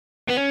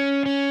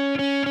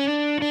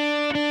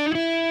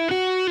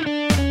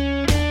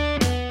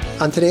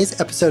On today's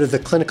episode of the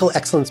Clinical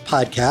Excellence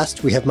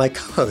Podcast, we have my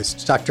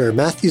co-host, Dr.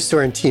 Matthew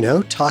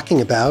Sorrentino,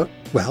 talking about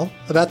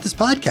this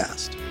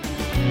podcast.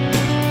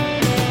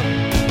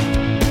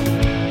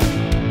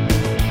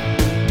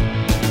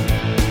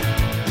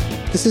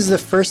 This is the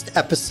first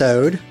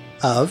episode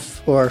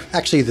of, or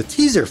actually the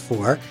teaser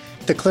for,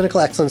 the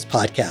Clinical Excellence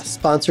Podcast,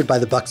 sponsored by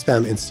the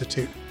Bucksbaum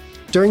Institute.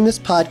 During this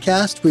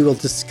podcast, we will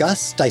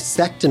discuss,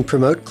 dissect, and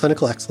promote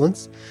clinical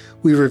excellence.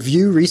 We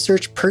review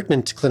research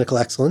pertinent to clinical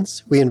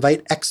excellence. We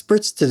invite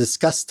experts to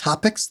discuss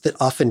topics that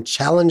often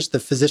challenge the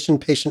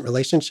physician-patient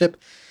relationship.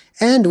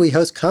 And we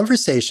host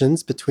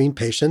conversations between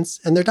patients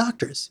and their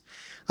doctors.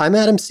 I'm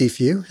Adam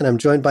Cifu, and I'm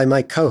joined by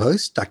my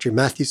co-host, Dr.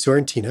 Matthew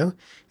Sorrentino,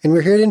 and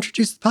we're here to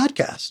introduce the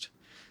podcast.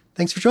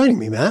 Thanks for joining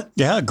me, Matt.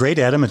 Yeah, great,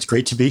 Adam. It's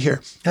great to be here.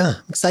 Yeah,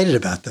 I'm excited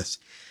about this.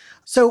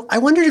 So I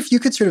wondered if you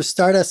could sort of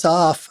start us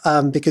off,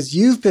 because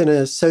you've been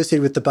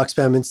associated with the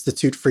Bucksbaum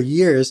Institute for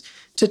years,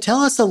 to tell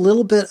us a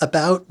little bit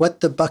about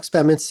what the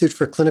Bucksbaum Institute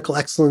for Clinical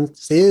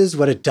Excellence is,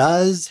 what it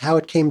does, how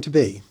it came to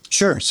be.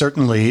 Sure,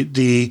 certainly.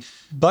 The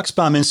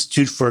Bucksbaum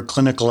Institute for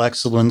Clinical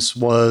Excellence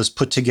was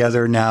put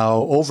together now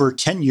over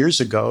 10 years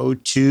ago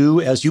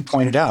to, as you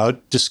pointed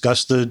out,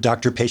 discuss the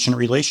doctor-patient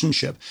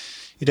relationship.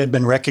 It had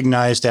been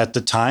recognized at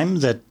the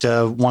time that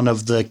one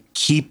of the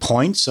key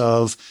points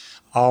of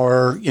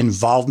our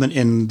involvement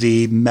in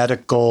the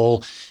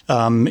medical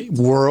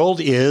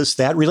world is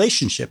that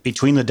relationship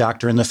between the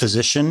doctor and the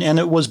physician, and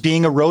it was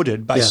being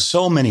eroded by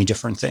so many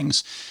different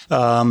things.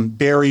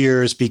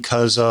 Barriers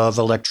because of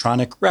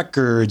electronic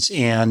records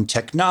and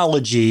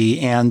technology,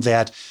 and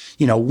that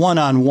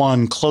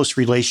one-on-one close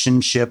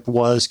relationship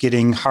was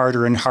getting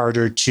harder and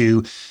harder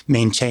to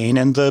maintain.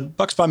 And the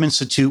Bucksbaum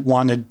Institute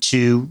wanted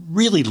to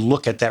really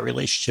look at that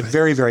relationship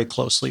very, very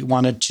closely,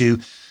 wanted to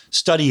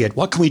study it.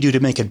 What can we do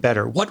to make it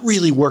better? What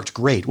really worked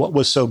great? What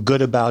was so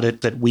good about it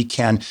that we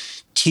can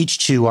teach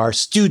to our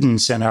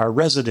students and our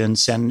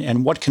residents?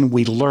 And what can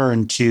we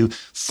learn to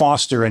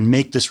foster and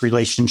make this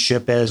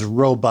relationship as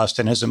robust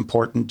and as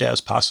important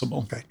as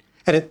possible? Right.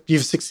 And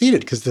you've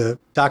succeeded because the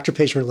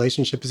doctor-patient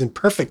relationship is in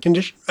perfect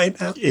condition right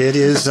now. It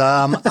is,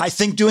 I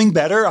think, doing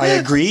better. I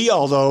agree,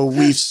 although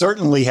we've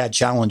certainly had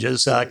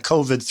challenges.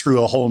 COVID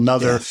threw a whole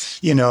nother,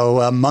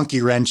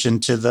 monkey wrench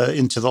into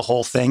the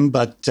whole thing.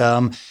 But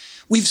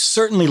we've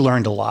certainly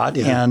learned a lot,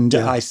 and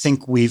I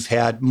think we've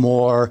had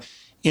more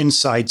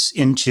insights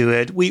into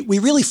it. We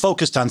really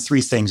focused on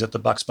three things at the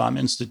Bucksbaum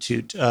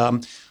Institute.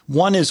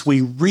 One is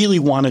we really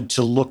wanted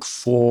to look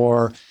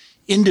for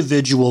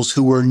individuals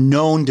who were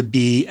known to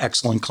be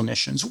excellent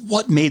clinicians.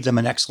 What made them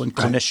an excellent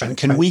clinician?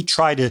 Can we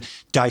try to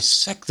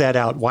dissect that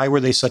out? Why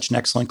were they such an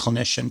excellent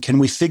clinician? Can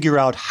we figure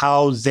out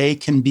how they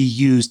can be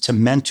used to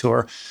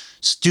mentor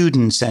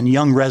students and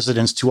young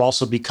residents to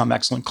also become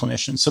excellent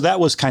clinicians? So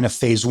that was kind of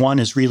phase one,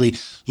 is really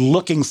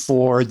looking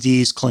for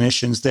these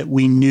clinicians that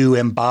we knew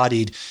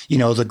embodied,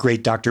 the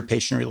great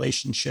doctor-patient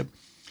relationship.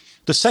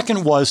 The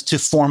second was to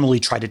formally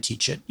try to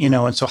teach it,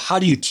 and so how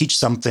do you teach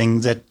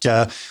something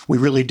that we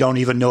really don't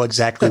even know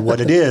exactly what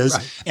it is?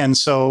 And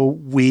so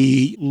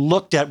we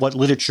looked at what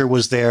literature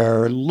was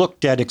there,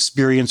 looked at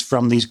experience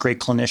from these great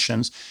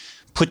clinicians,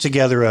 put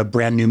together a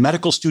brand new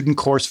medical student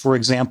course, for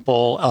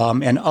example,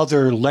 and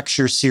other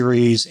lecture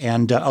series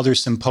and other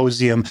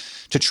symposium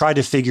to try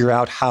to figure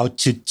out how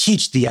to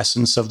teach the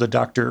essence of the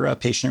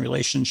doctor-patient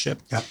relationship.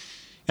 Yep.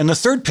 And the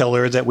third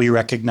pillar that we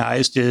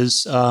recognized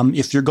is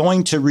if you're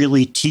going to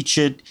really teach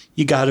it,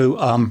 you got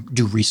to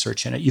do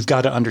research in it. You've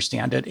got to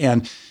understand it.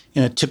 And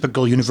in a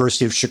typical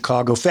University of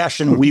Chicago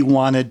fashion, we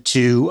wanted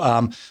to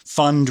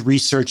fund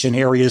research in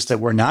areas that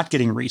were not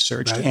getting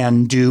researched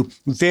and do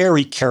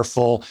very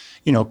careful,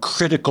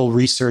 critical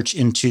research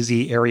into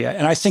the area.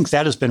 And I think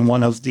that has been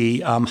one of the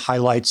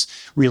highlights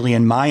really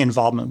in my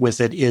involvement with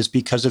it, is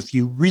because if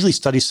you really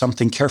study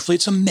something carefully,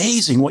 it's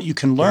amazing what you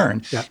can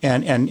learn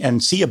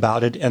and see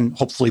about it, and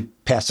hopefully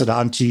pass it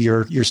on to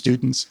your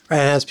students. Right.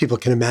 And as people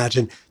can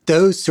imagine,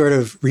 those sort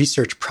of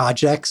research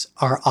projects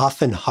are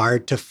often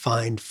hard to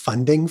find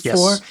funding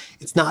for.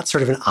 It's not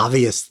sort of an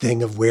obvious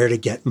thing of where to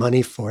get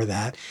money for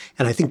that.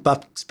 And I think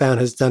Bucksbaum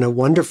has done a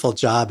wonderful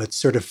job at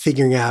sort of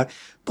figuring out,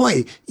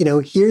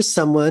 here's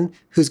someone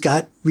who's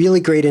got really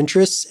great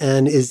interests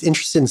and is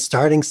interested in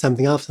starting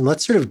something else, and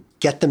let's sort of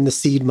get them the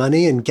seed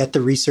money and get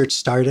the research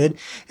started.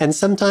 And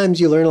sometimes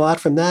you learn a lot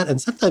from that,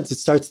 and sometimes it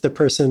starts the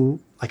person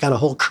on a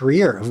whole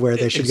career of where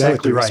they should go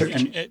with the research.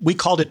 And we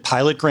called it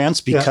pilot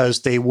grants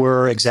because they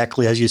were,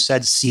 exactly as you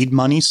said, seed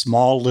money,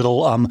 small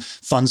little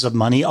funds of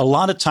money. A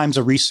lot of times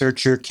a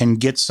researcher can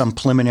get some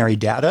preliminary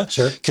data,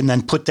 can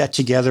then put that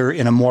together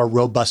in a more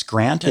robust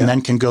grant, and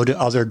then can go to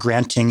other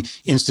granting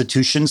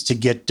institutions to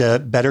get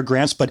better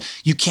grants. But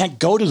you can't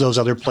go to those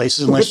other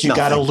places unless you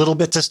got a little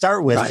bit to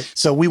start with.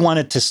 So we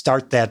wanted to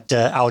start that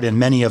out in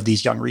many of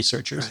these young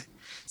researchers.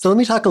 So let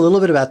me talk a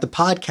little bit about the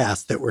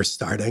podcast that we're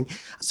starting.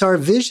 So our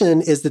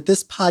vision is that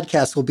this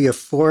podcast will be a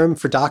forum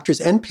for doctors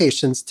and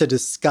patients to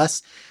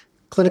discuss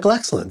clinical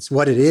excellence,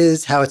 what it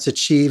is, how it's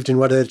achieved, and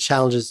what are the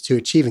challenges to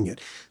achieving it.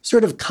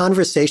 Sort of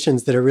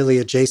conversations that are really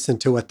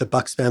adjacent to what the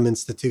Bucksbaum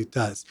Institute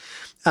does.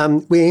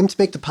 We aim to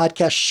make the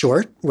podcast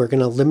short. We're going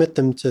to limit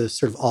them to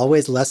sort of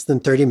always less than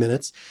 30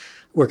 minutes.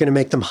 We're going to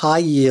make them high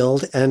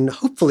yield, and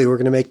hopefully we're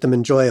going to make them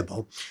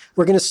enjoyable.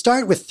 We're going to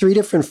start with 3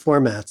 different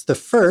formats. The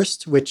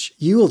first, which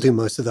you will do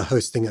most of the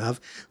hosting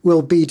of,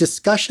 will be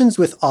discussions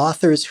with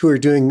authors who are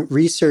doing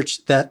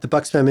research that the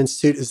Bucksbaum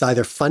Institute is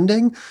either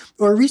funding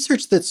or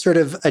research that's sort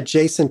of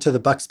adjacent to the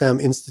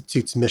Bucksbaum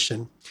Institute's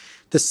mission.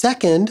 The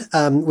second,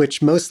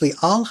 which mostly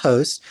I'll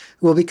host,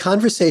 will be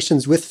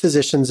conversations with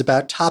physicians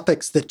about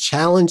topics that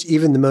challenge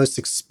even the most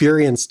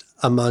experienced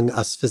among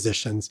us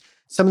physicians.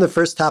 Some of the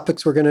first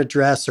topics we're going to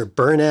address are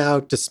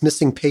burnout,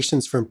 dismissing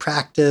patients from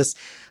practice,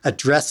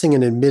 addressing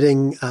and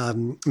admitting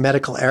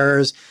medical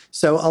errors.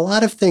 So a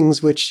lot of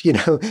things which,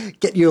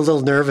 get you a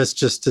little nervous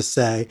just to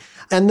say.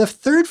 And the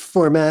third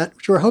format,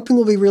 which we're hoping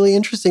will be really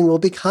interesting, will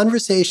be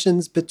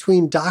conversations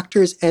between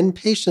doctors and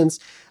patients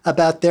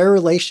about their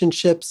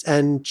relationships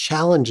and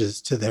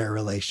challenges to their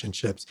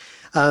relationships.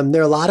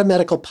 There are a lot of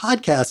medical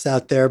podcasts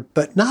out there,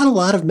 but not a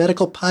lot of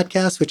medical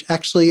podcasts which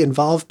actually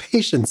involve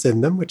patients in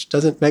them, which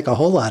doesn't make a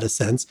whole lot of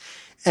sense.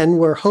 And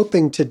we're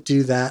hoping to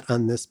do that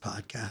on this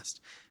podcast.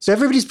 So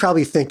everybody's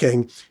probably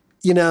thinking,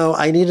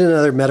 I need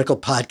another medical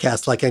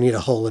podcast like I need a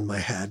hole in my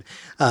head.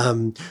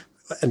 And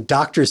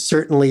doctors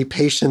certainly,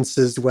 patients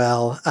as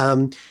well.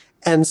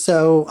 And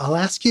so I'll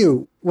ask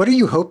you, what are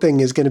you hoping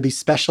is going to be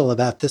special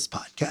about this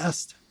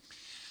podcast?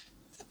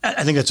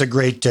 I think that's a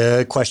great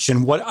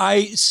question. What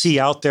I see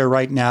out there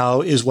right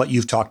now is what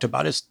you've talked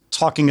about. It's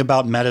talking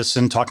about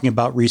medicine, talking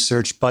about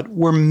research, but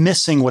we're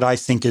missing what I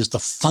think is the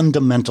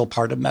fundamental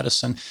part of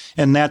medicine.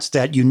 And that's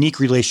that unique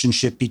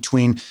relationship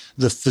between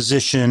the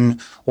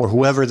physician or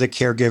whoever the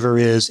caregiver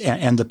is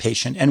and the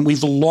patient. And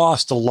we've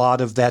lost a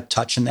lot of that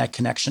touch and that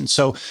connection.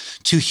 So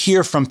to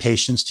hear from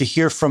patients, to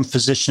hear from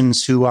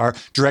physicians who are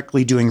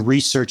directly doing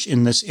research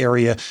in this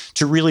area,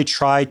 to really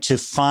try to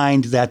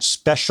find that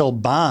special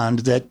bond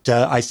that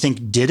I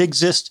think did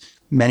exist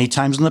many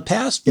times in the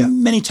past,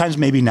 many times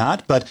maybe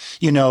not, but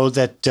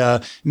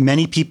that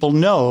many people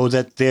know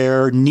that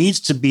there needs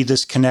to be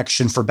this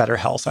connection for better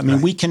health. I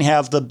mean, we can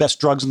have the best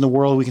drugs in the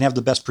world, we can have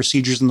the best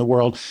procedures in the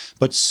world,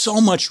 but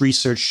so much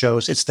research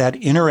shows it's that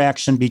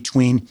interaction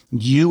between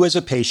you as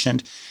a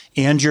patient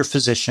and your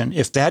physician.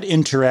 If that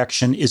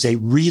interaction is a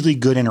really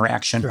good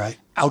interaction,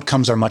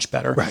 outcomes are much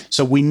better.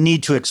 So we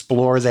need to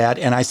explore that.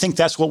 And I think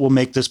that's what will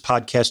make this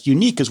podcast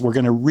unique, is we're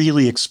going to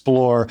really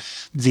explore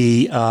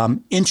the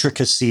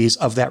intricacies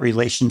of that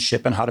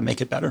relationship and how to make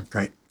it better.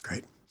 Great.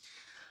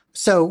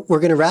 So we're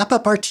going to wrap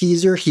up our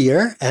teaser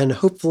here, and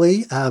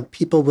hopefully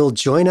people will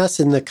join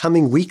us in the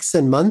coming weeks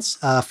and months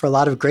for a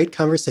lot of great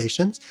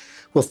conversations.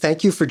 Well,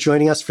 thank you for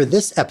joining us for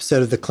this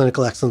episode of the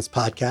Clinical Excellence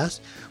Podcast.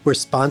 We're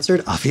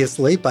sponsored,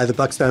 obviously, by the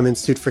Bucksbaum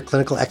Institute for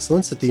Clinical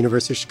Excellence at the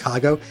University of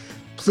Chicago.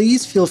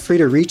 Please feel free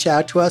to reach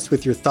out to us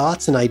with your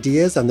thoughts and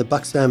ideas on the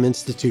Bucksbaum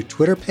Institute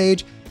Twitter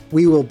page.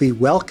 We will be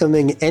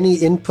welcoming any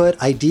input,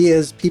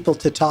 ideas, people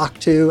to talk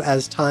to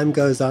as time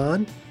goes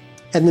on.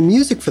 And the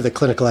music for the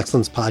Clinical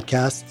Excellence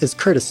Podcast is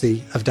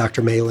courtesy of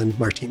Dr. Malin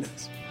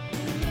Martinez.